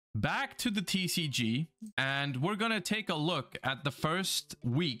Back to the TCG, and we're gonna take a look at the first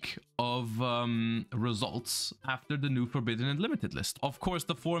week of results after the new Forbidden and Limited list. Of course,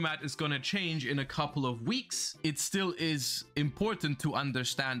 the format is gonna change in a couple of weeks. It still is important to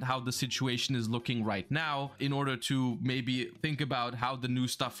understand how the situation is looking right now in order to maybe think about how the new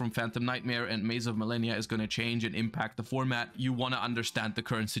stuff from Phantom Nightmare and Maze of Millennia is gonna change and impact the format. You wanna understand the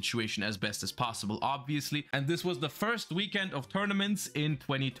current situation as best as possible, obviously. And this was the first weekend of tournaments in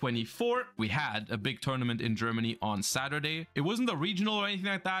 2024. We had a big tournament in Germany on Saturday. It wasn't a regional or anything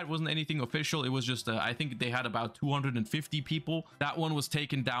like that. It wasn't anything official. It was just, I think they had about 250 people. That one was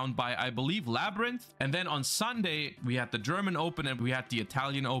taken down by, I believe, Labyrinth. And then on Sunday, we had the German Open and we had the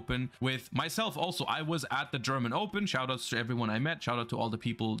Italian Open with myself also. I was at the German Open. Shout outs to everyone I met. Shout out to all the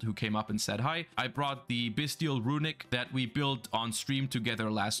people who came up and said hi. I brought the Bestial Runic that we built on stream together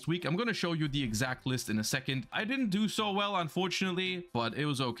last week. I'm going to show you the exact list in a second. I didn't do so well, unfortunately, but it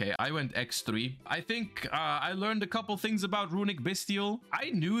was okay. I went X3. I think I learned a couple things about Runic Bestial.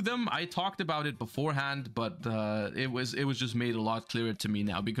 I knew them. I talked about it beforehand, but it was just made a lot clearer to me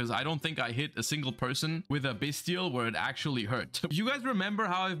now because I don't think I hit a single person with a Bestial where it actually hurt. You guys remember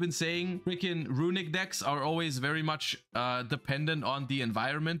how I've been saying freaking Runic decks are always very much dependent on the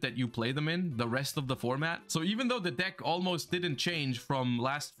environment that you play them in, the rest of the format? So even though the deck almost didn't change from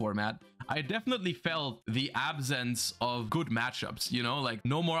last format, I definitely felt the absence of good matchups, you know, like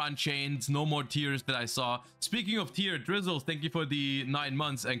no more Unchained, no more tiers that I saw. Speaking of tier, Drizzles, thank you for the 9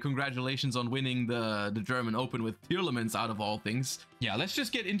 months and congratulations on winning the German Open with Tierlements out of all things. Yeah, let's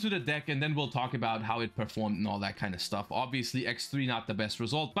just get into the deck and then we'll talk about how it performed and all that kind of stuff. Obviously, X3 not the best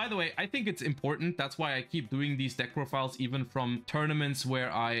result. By the way, I think it's important. That's why I keep doing these deck profiles even from tournaments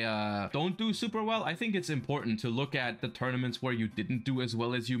where I don't do super well. I think it's important to look at the tournaments where you didn't do as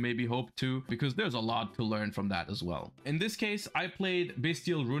well as you maybe hoped to, because there's a lot to learn from that as well. In this case, I played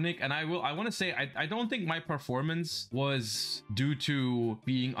Bestial Runic, and I want to say I don't think my performance was due to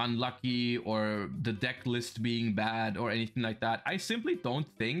being unlucky or the deck list being bad or anything like that. I simply don't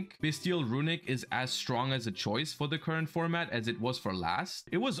think Bestial Runic is as strong as a choice for the current format as it was for last.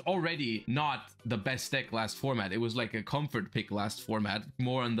 It was already not the best deck last format. It was like a comfort pick last format,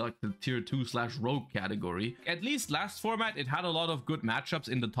 more on the tier 2/rogue category. At least last format, it had a lot of good matchups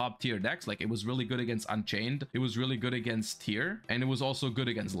in the top tier decks. Like it was really good against Unchained, it was really good against Tier, and it was also good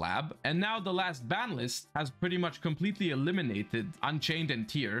against Lab. And now the last ban list has pretty much completely eliminated Unchained and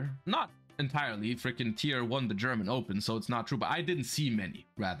Tier. Not entirely. Freaking Tier won the German Open, so it's not true, but I didn't see many.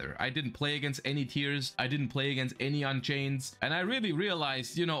 Rather, I didn't play against any Tiers, I didn't play against any Unchains, and I really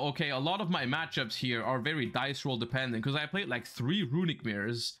realized, you know, okay, a lot of my matchups here are very dice roll dependent, because I played like 3 Runic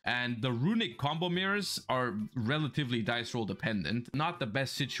mirrors, and the Runic combo mirrors are relatively dice roll dependent. Not the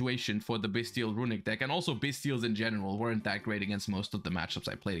best situation for the Bestial Runic deck, and also Bestials in general weren't that great against most of the matchups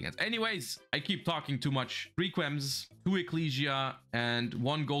I played against. Anyways, I keep talking too much. 3 Quests, 2 Ecclesia, and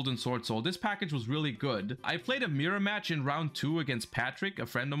 1 Golden Sword Soul. This package was really good. I played a mirror match in round 2 against Patrick, a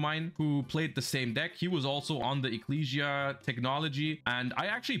friend of mine who played the same deck. He was also on the Ecclesia technology, and I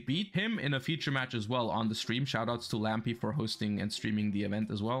actually beat him in a feature match as well on the stream. Shoutouts to Lampy for hosting and streaming the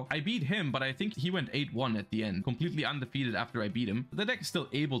event as well. I beat him, but I think he went 8-1 at the end, completely undefeated after I beat him. The deck is still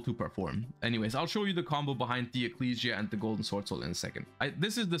able to perform. Anyways, I'll show you the combo behind the Ecclesia and the Golden Sword Soul in a second.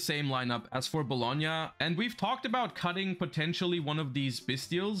 This is the same lineup as for Bologna, and we've talked about cutting potentially one of these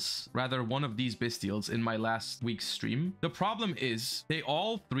Bestials, in my last week's stream. The problem is they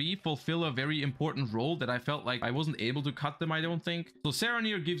all 3 fulfill a very important role that I felt like I wasn't able to cut them, I don't think. So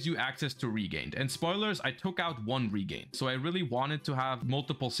Serenir gives you access to Regained, and spoilers, I took out 1 Regained. So I really wanted to have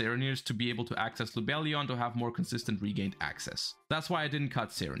multiple Serenirs to be able to access Lubellion to have more consistent Regained access. That's why I didn't cut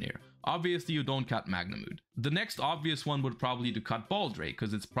Serenir. Obviously, you don't cut Magnamud. The next obvious one would probably be to cut Baldrake,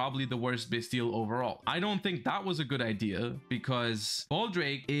 because it's probably the worst Bestial overall. I don't think that was a good idea, because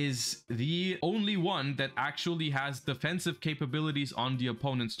Baldrake is the only one that actually has defensive capabilities on the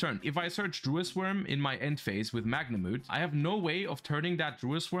opponent's turn. If I search Druisworm in my end phase with Magnamud, I have no way of turning that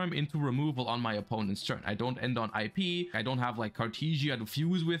Druisworm into removal on my opponent's turn. I don't end on IP, I don't have like Cartesia to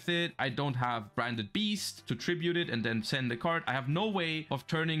fuse with it, I don't have Branded Beast to tribute it and then send the card. I have no way of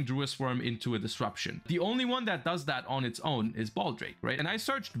turning Druisworm into a disruption. The only one that does that on its own is Baldrake, right? And I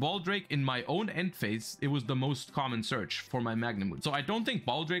searched Baldrake in my own end phase. It was the most common search for my Magnamud. So I don't think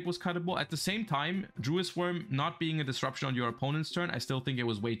Baldrake was cuttable. At the same time, Druisworm not being a disruption on your opponent's turn, I still think it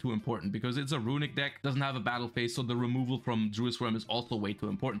was way too important because it's a Runic deck, doesn't have a battle phase, so the removal from Druisworm is also way too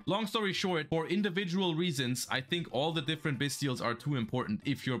important. Long story short, for individual reasons, I think all the different Bestials are too important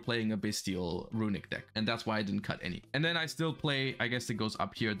if you're playing a Bestial Runic deck, and that's why I didn't cut any. And then I still play, I guess it goes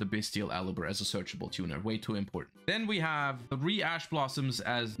up here, the Steel Alibur as a searchable tuner. Way too important. Then we have 3 Ash Blossoms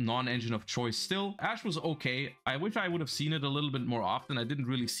as non-engine of choice still. Ash was okay. I wish I would have seen it a little bit more often. I didn't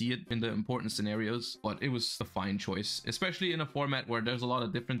really see it in the important scenarios, but it was a fine choice, especially in a format where there's a lot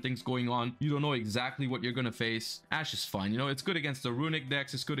of different things going on. You don't know exactly what you're gonna face. Ash is fine. You know, it's good against the runic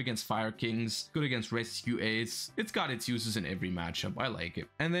decks. It's good against Fire Kings. Good against Rescue Aids. It's got its uses in every matchup. I like it.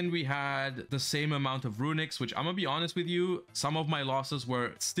 And then we had the same amount of runics, which I'm gonna be honest with you, some of my losses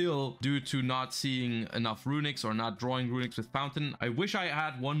were still due to not seeing enough runics or not drawing runics with Fountain. I wish I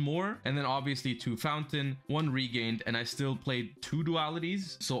had one more, and then obviously 2 Fountain, 1 Regained, and I still played 2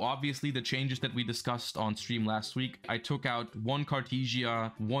 dualities. So obviously the changes that we discussed on stream last week, I took out 1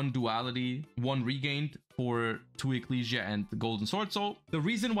 Cartesia, 1 Duality, 1 Regained for 2 Ecclesia and the Golden Sword. So the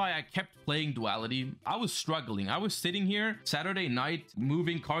reason why I kept playing Duality, I was struggling. I was sitting here Saturday night,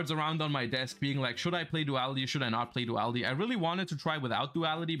 moving cards around on my desk, being like, should I play Duality? Should I not play Duality? I really wanted to try without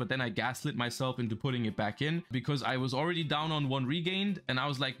Duality, but then I gaslit myself into putting it back in because I was already down on 1 Regained, and I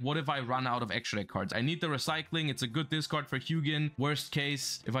was like, what if I run out of extra deck cards? I need the recycling. It's a good discard for Hugin. Worst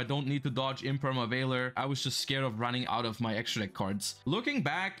case, if I don't need to dodge Imperma Veiler, I was just scared of running out of my extra deck cards. Looking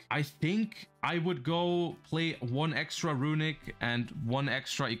back, I think I would go play 1 extra Runic and 1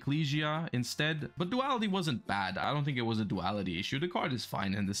 extra Ecclesia instead, but Duality wasn't bad. I don't think it was a Duality issue. The card is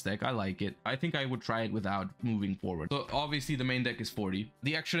fine in this deck. I like it. I think I would try it without moving forward. So obviously the main deck is 40.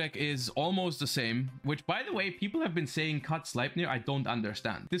 The extra deck is almost the same, which by the way, people have been saying cut Sleipnir. I don't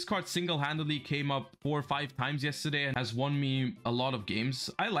understand. This card single-handedly came up 4 or 5 times yesterday and has won me a lot of games.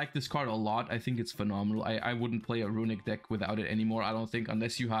 I like this card a lot. I think it's phenomenal. I wouldn't play a Runic deck without it anymore. I don't think,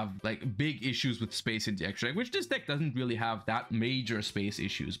 unless you have like big issues with space in the extra deck, which this deck doesn't really have that major space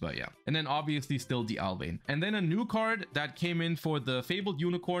issues, but yeah. And then obviously still the Alvain. And then a new card that came in for the Fabled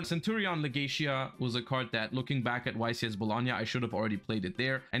Unicorn, Centurion Legatia, was a card that, looking back at YCS Bologna, I should have already played it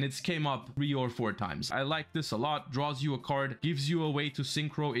there, and it's came up 3 or 4 times. I like this a lot. Draws you a card, gives you a way to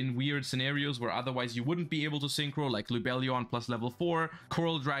synchro in weird scenarios where otherwise you wouldn't be able to synchro, like Lubellion plus level 4,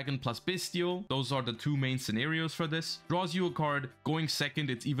 Coral Dragon plus Bestial. Those are the 2 main scenarios for this. Draws you a card. Going second,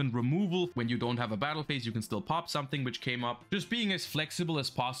 it's even removal. When you don't have a battle phase, you can still pop something, which came up. Just being as flexible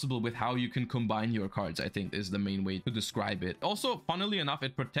as possible with how you can combine your cards, I think, is the main way to describe it. Also, funnily enough,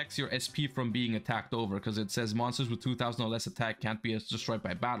 it protects your SP from being attacked over, because it says monsters with 2000 or less attack can't be destroyed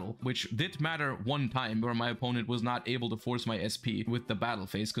by battle, which did matter one time where my opponent was not able to force my SP with the battle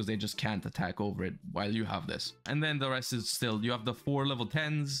phase because they just can't attack over it while you have this. And then the rest is still, you have the 4 level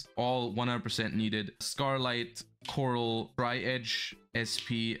 10s, all 100% needed. Scarlight, Coral, Tri-Edge,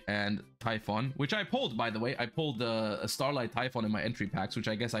 SP, and Typhon, which I pulled, by the way. I pulled a Starlight Typhon in my entry packs, which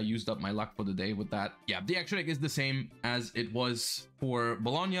I guess I used up my luck for the day with that. Yeah, the extra deck is the same as it was for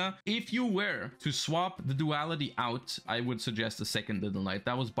Bologna. If you were to swap the Duality out, I would suggest the second Little Knight.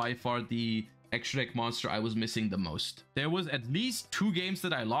 That was by far the extra deck monster I was missing the most. There was at least 2 games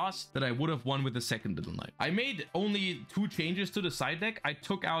that I lost that I would have won with the second Little Knight. I made only 2 changes to the side deck. I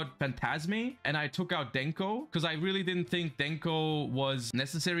took out Phantasme and I took out Denko because I really didn't think Denko was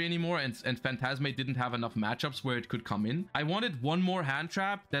necessary anymore, and Phantasme didn't have enough matchups where it could come in. I wanted 1 more hand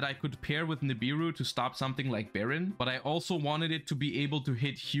trap that I could pair with Nibiru to stop something like Baron, but I also wanted it to be able to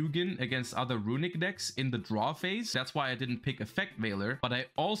hit Hugin against other Runic decks in the draw phase. That's why I didn't pick Effect Veiler, but I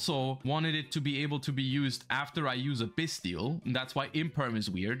also wanted it to be able to be used after I use a Bestial. That's why Imperm is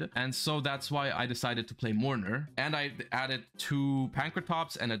weird, and so that's why I decided to play Mourner, and I added 2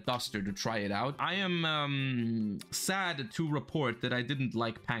 Pankratops and a Duster to try it out. I am sad to report that I didn't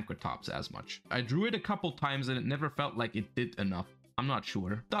like Pankratops as much. I drew it a couple times and it never felt like it did enough. I'm not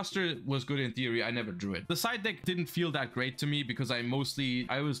sure. Duster was good in theory. I never drew it. The side deck didn't feel that great to me because I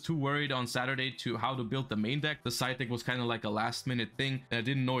was too worried on Saturday to how to build the main deck. The side deck was kind of like a last minute thing, and I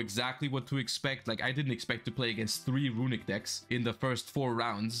didn't know exactly what to expect. Like, I didn't expect to play against 3 Runic decks in the first 4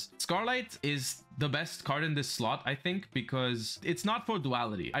 rounds. Scarlight is the best card in this slot, I think, because it's not for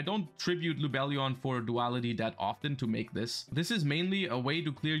Duality. I don't tribute Lubellion for Duality that often to make this. This is mainly a way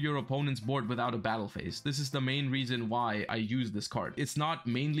to clear your opponent's board without a battle phase. This is the main reason why I use this card. It's not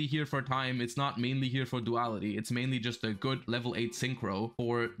mainly here for time. It's not mainly here for Duality. It's mainly just a good level 8 synchro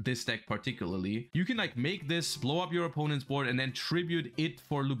for this deck particularly. You can like make this, blow up your opponent's board, and then tribute it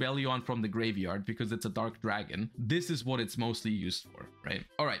for Lubellion from the graveyard because it's a Dark Dragon. This is what it's mostly used for, right?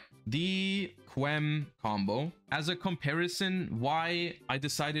 All right, the Quem combo. As a comparison, why I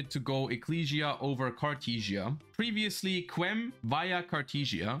decided to go Ecclesia over Cartesia. Previously, Quem via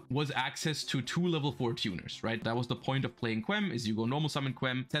Cartesia was access to 2 level 4 tuners, right? That was the point of playing Quem, is you go normal summon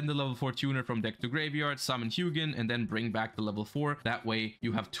Quem, send the level 4 tuner from deck to graveyard, summon Hugin, and then bring back the level 4. That way,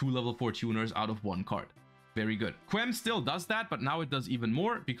 you have 2 level 4 tuners out of 1 card. Very good. Quem still does that, but now it does even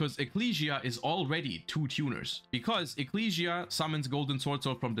more because Ecclesia is already 2 tuners. Because Ecclesia summons Golden Sword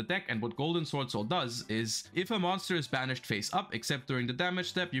Soul from the deck, and what Golden Sword Soul does is if a monster is banished face up, except during the damage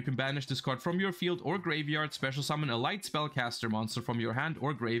step, you can banish this card from your field or graveyard, special summon a light spellcaster monster from your hand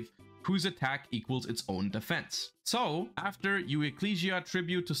or grave whose attack equals its own defense. So, after you Ecclesia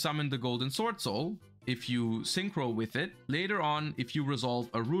Tribute to summon the Golden Sword Soul, if you synchro with it, later on, if you resolve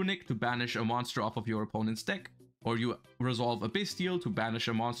a Runic to banish a monster off of your opponent's deck, or you resolve a Bestial to banish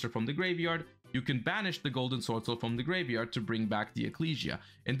a monster from the graveyard, you can banish the Golden Sword Soul from the graveyard to bring back the Ecclesia.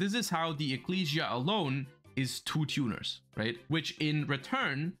 And this is how the Ecclesia alone is 2 tuners, right? Which in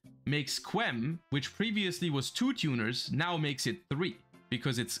return makes Quem, which previously was 2 tuners, now makes it 3.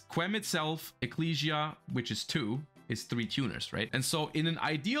 Because it's Quem itself, Ecclesia, which is 2, is 3 tuners, right? And so in an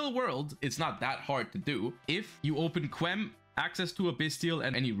ideal world, it's not that hard to do if you open Quem, access to a Bestial,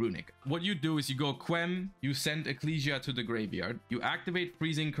 and any Runic. What you do is you go Quem, you send Ecclesia to the graveyard, you activate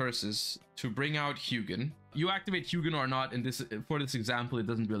Freezing Curses to bring out Hugin. You activate Hugin or not, in this, for this example, it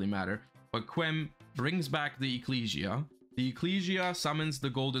doesn't really matter. But Quem brings back the Ecclesia. The Ecclesia summons the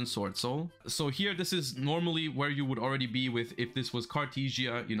Golden Sword Soul. So here, this is normally where you would already be with, if this was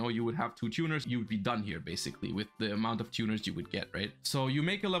Cartesia, you know, you would have 2 tuners. You would be done here, basically, with the amount of tuners you would get, right? So you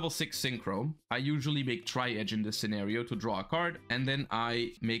make a level 6 Synchro. I usually make Tri-Edge in this scenario to draw a card, and then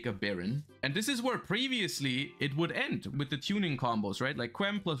I make a Baron. And this is where previously it would end with the tuning combos, right? Like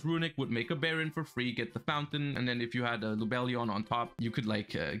Quem plus Runic would make a Baron for free, get the Fountain, and then if you had a Lubellion on top, you could like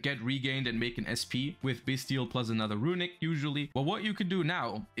get Regained and make an SP with Bestial plus another Runic, usually. Well, what you could do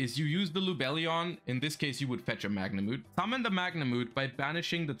now is you use the Lubellion. In this case, you would fetch a Magnamute. Summon the Magnamute by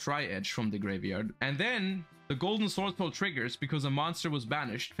banishing the Tri-Edge from the graveyard. And then the Golden Sword Soul triggers because a monster was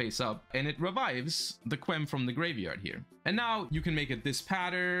banished face up, and it revives the Quem from the graveyard here. And now you can make a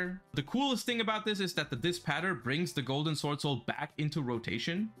Dispatter. The coolest thing about this is that the Dispatter brings the Golden Sword Soul back into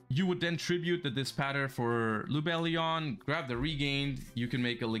rotation. You would then tribute the Dispatter for Lubellion, grab the Regained. You can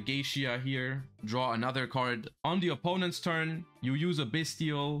make a Legacia here, draw another card. On the opponent's turn, you use a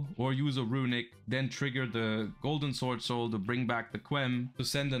Bestial or use a Runic, then trigger the Golden Sword Soul to bring back the Quem, to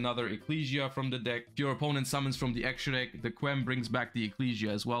send another Ecclesia from the deck. If your opponent summons from the extra deck, the Quem brings back the Ecclesia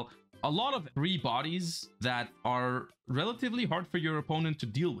as well. A lot of free bodies that are relatively hard for your opponent to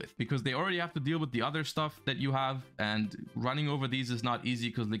deal with because they already have to deal with the other stuff that you have, and running over these is not easy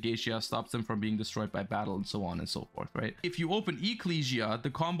because Legacia stops them from being destroyed by battle and so on and so forth, right? If you open Ecclesia,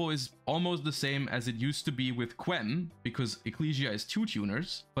 the combo is almost the same as it used to be with Quem because Ecclesia is 2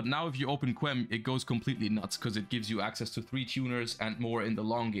 tuners, but now if you open Quem, it goes completely nuts because it gives you access to 3 tuners and more in the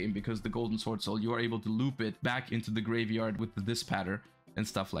long game because the Golden Sword Soul, you are able to loop it back into the graveyard with the Dispatter and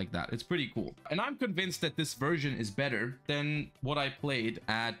stuff like that. It's pretty cool. And I'm convinced that this version is better than what I played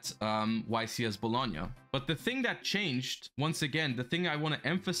at YCS Bologna. But the thing that changed, once again, the thing I want to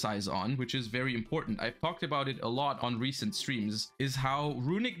emphasize on, which is very important, I've talked about it a lot on recent streams, is how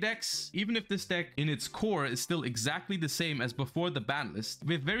Runic decks, even if this deck in its core is still exactly the same as before the ban list,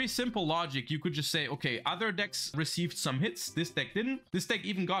 with very simple logic, you could just say, okay, other decks received some hits, this deck didn't. This deck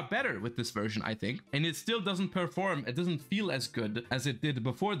even got better with this version, I think, and it still doesn't perform, it doesn't feel as good as it did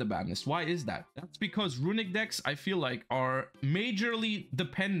before the ban list. Why is that? That's because Runic decks, I feel like, are majorly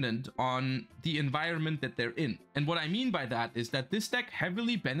dependent on the environment that they're in. And what I mean by that is that this deck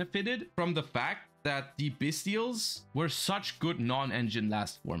heavily benefited from the fact that the Bestials were such good non-engine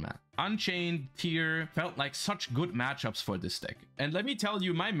last format. Unchained, Tier felt like such good matchups for this deck. And let me tell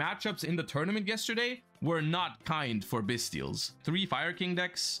you, my matchups in the tournament yesterday were not kind for Bestials. 3 Fire King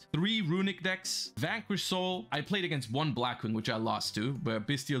decks, 3 Runic decks, Vanquish Soul. I played against 1 Blackwing, which I lost to, but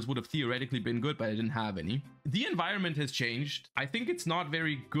Bestials would have theoretically been good, but I didn't have any. The environment has changed. I think it's not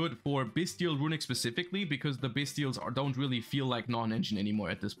very good for Bestial Runic specifically because the Bestials don't really feel like non-engine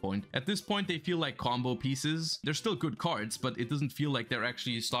anymore at this point. At this point, they feel like combo pieces. They're still good cards, but it doesn't feel like they're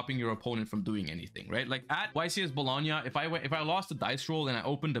actually stopping your opponent from doing anything, right? Like at YCS Bologna, if I lost a dice roll and I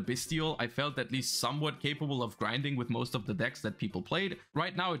opened a Bestial, I felt at least somewhat capable of grinding with most of the decks that people played.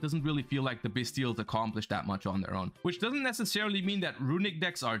 Right now, it doesn't really feel like the Bestials accomplished that much on their own, which doesn't necessarily mean that Runic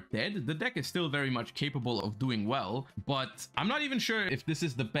decks are dead. The deck is still very much capable of doing well, but I'm not even sure if this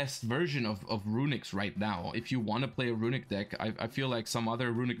is the best version of Runics right now. If you want to play a Runic deck, I feel like some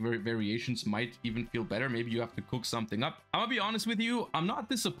other Runic variations might even feel better. Maybe you have to cook something up. I'm gonna be honest with you, I'm not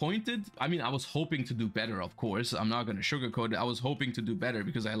disappointed. I mean, I was hoping to do better, of course. I'm not gonna sugarcoat it. I was hoping to do better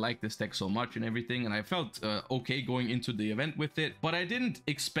because I like this deck so much and everything, and I felt okay going into the event with it, but I didn't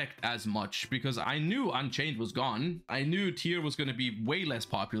expect as much because I knew Unchained was gone. I knew tier was going to be way less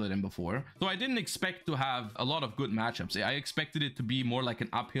popular than before, so I didn't expect to have a lot of good matchups. I expected it to be more like an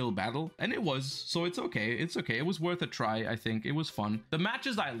uphill battle, and it was, so it's okay. It's okay. It was worth a try. I think it was fun. The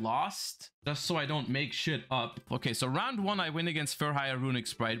matches I lost, just so I don't make shit up. Okay, so round 1 I win against Furhire Runic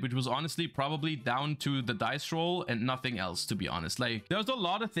Sprite, which was honestly probably down to the dice roll and nothing else, to be honest. Like, there's a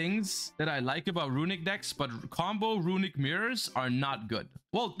lot of things that I like about runic decks, but combo runic mirrors are not good.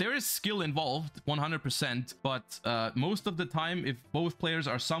 Well, there is skill involved, 100%, but most of the time, if both players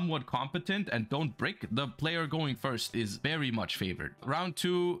are somewhat competent and don't brick, the player going first is very much favored. Round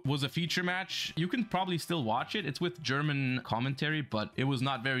 2 was a feature match. You can probably still watch it. It's with German commentary, but it was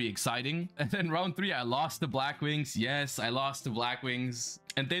not very exciting. And then round 3, I lost to Blackwings. Yes, I lost to Blackwings.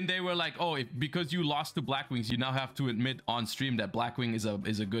 And then they were like, oh, because you lost to Blackwings, you now have to admit on stream that Blackwing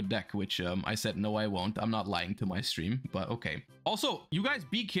is a good deck, which I said, no, I won't. I'm not lying to my stream, but okay. Also, you guys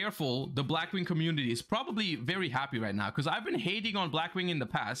be careful. The Blackwing community is probably very happy right now because I've been hating on Blackwing in the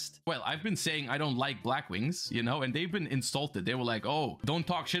past. Well, I've been saying I don't like Blackwings, you know, and they've been insulted. They were like, oh, don't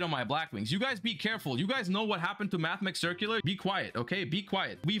talk shit on my Blackwings. You guys be careful. You guys know what happened to Mathmech Circular. Be quiet, okay? Be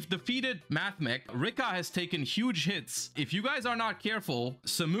quiet. We've defeated Mathmech. Rika has taken huge hits. If you guys are not careful,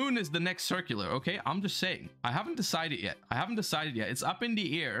 Samoon is the next Circular, okay? I'm just saying. I haven't decided yet. It's up in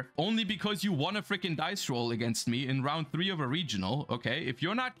the air only because you won a freaking dice roll against me in round 3 of a regional, okay? If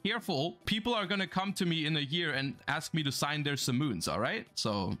you're not careful, people are gonna come to me in a year and ask me to sign their Samoons, all right?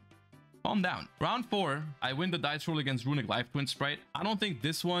 So calm down. Round 4, I win the dice roll against Runic Life Twin Sprite. I don't think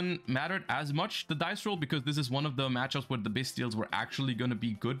this one mattered as much, the dice roll, because this is one of the matchups where the Bestials were actually gonna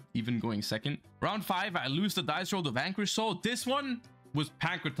be good, even going second. Round 5, I lose the dice roll to Vanquish Soul. This one was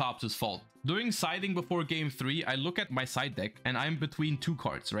Pancratops' fault. During siding before game 3, I look at my side deck and I'm between 2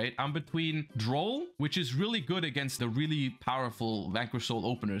 cards, right? I'm between Droll, which is really good against the really powerful Vanquish Soul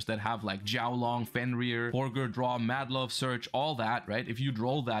openers that have like Jiaolong, Fenrir, Borger Draw, Madlove Search, all that, right? If you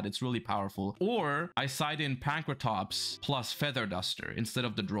Droll that, it's really powerful. Or I side in Pancratops plus Feather Duster instead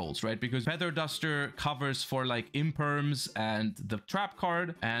of the Drolls, right? Because Feather Duster covers for like Imperms and the trap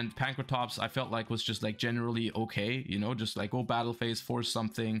card, and Pancratops I felt like was just like generally okay, you know, just like go battle phase, force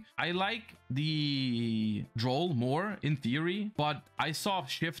something. I like the Droll more in theory, but I saw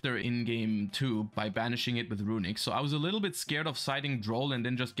Shifter in game 2 by banishing it with Runic, so I was a little bit scared of siding Droll and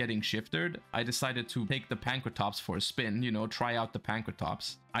then just getting shifted. I decided to take the Pancratops for a spin, you know, try out the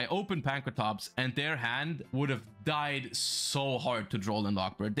Pancratops. I opened Pancratops and their hand would have died so hard to Droll and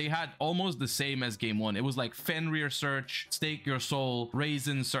Lockbird. They had almost the same as game 1. It was like Fenrir Search, Stake Your Soul,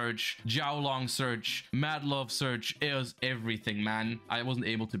 Raisin Search, Jiaolong Search, Madlove Search. It was everything, man. I wasn't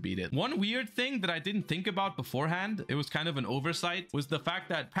able to beat it. One weird thing that I didn't think about beforehand, it was kind of an oversight, was the fact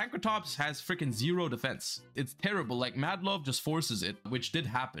that Pancratops has freaking 0 defense. It's terrible. Like Madlove just forces it, which did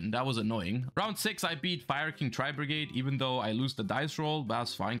happen. That was annoying. Round 6, I beat Fire King Tri-Brigade, even though I lose the dice roll.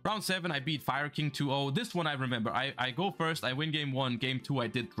 That's fine. Round 7, I beat Fire King 2-0. This one I remember. I go first, I win game 1. Game 2, I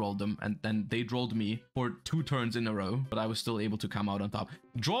did Droll them, and then they Drolled me for 2 turns in a row, but I was still able to come out on top.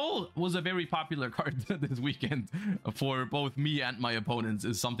 Droll was a very popular card this weekend for both me and my opponents,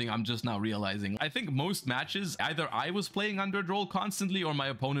 is something I'm just now realizing. I think most matches, either I was playing under Droll constantly or my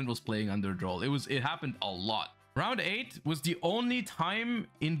opponent was playing under Droll. It happened a lot. Round 8 was the only time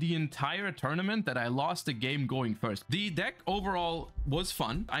in the entire tournament that I lost a game going first. The deck overall was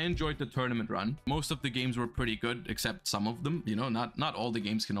fun. I enjoyed the tournament run. Most of the games were pretty good, except some of them. You know, not all the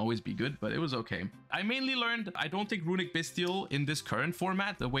games can always be good, but it was okay. I mainly learned I don't think Runic Bestial in this current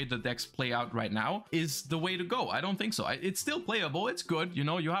format, the way the decks play out right now, is the way to go. I don't think so. It's still playable. It's good. You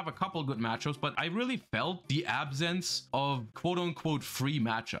know, you have a couple good matchups, but I really felt the absence of quote-unquote free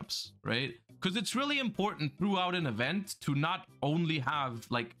matchups, right? Because it's really important throughout an event to not only have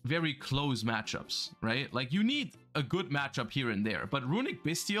like very close matchups, right? Like you need a good matchup here and there, but Runic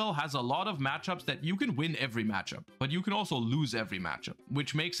Bestial has a lot of matchups that you can win every matchup, but you can also lose every matchup,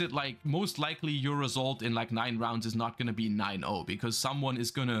 which makes it like most likely your result in like 9 rounds is not going to be 9-0 because someone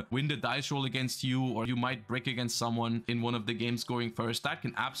is going to win the dice roll against you, or you might break against someone in one of the games going first. That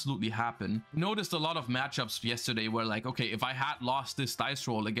can absolutely happen. Noticed a lot of matchups yesterday where like, okay, if I had lost this dice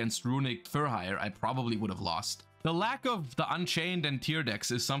roll against Runic Furhire, I probably would have lost. The lack of the Unchained and tier decks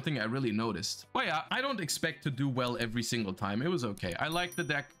is something I really noticed. But yeah, I don't expect to do well every single time. It was okay. I like the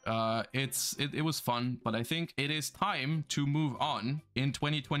deck. It was fun, but I think it is time to move on in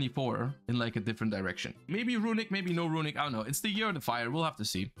 2024 in like a different direction. Maybe Runic, maybe no Runic. I don't know. It's the year of the fire. We'll have to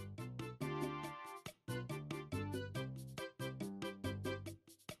see.